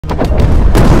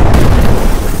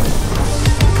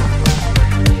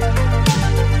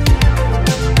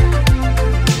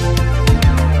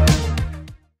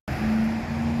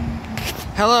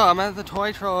Hello, I'm at the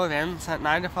ToyTrove events at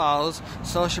NiagaraFalls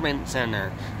Social Maintenance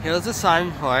Center. Here's the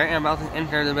sign for it, and I'm about to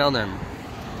enter the building.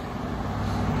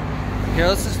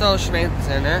 Here's the Social Maintenance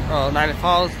Center, well,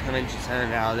 NiagaraFalls Convention Center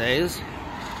nowadays.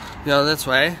 Go this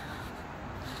way.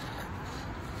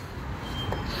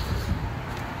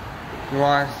 You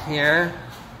walk here.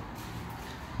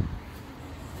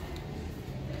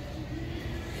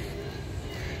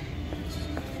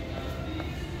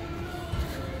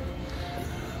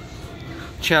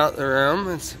 Check out the room,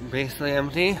 it's basically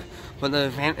empty, but the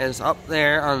event is up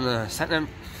there on the second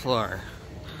floor.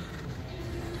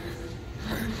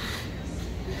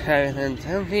 Everything's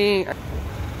empty.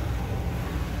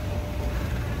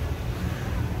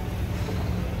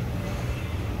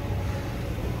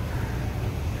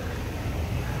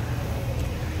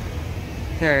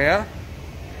 There you go.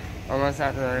 Almost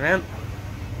after the event.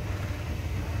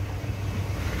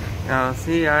 I'll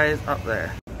see you guys up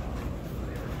there.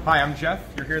 Hi, I'm Jeff.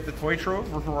 You're here at the ToyTrove.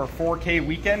 We're for our 4K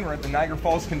weekend. We're at the Niagara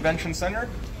Falls Convention Center.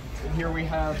 And here we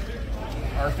have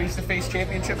our face-to-face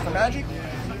championship for Magic.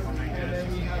 And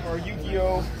then we have our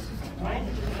Yu-Gi-Oh!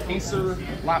 Acer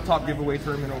laptop giveaway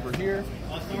tournament over here.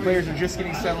 The players are just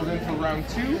getting settled in for round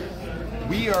 2.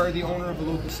 We are the owner of the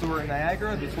local store in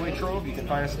Niagara, the ToyTrove. You can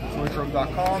find us at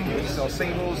TheToyTrove.com. We sell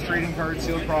singles, trading cards,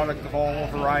 sealed product of all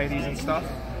varieties and stuff.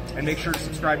 And make sure to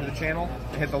subscribe to the channel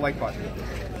and hit the like button.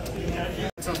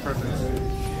 That sounds perfect.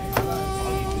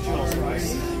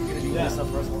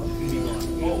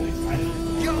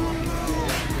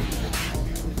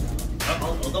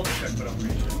 I'll double check, but I'm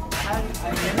pretty sure.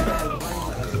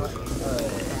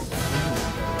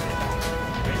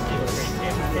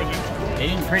 They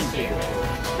didn't print it.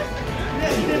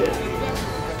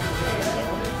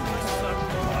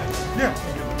 Yeah.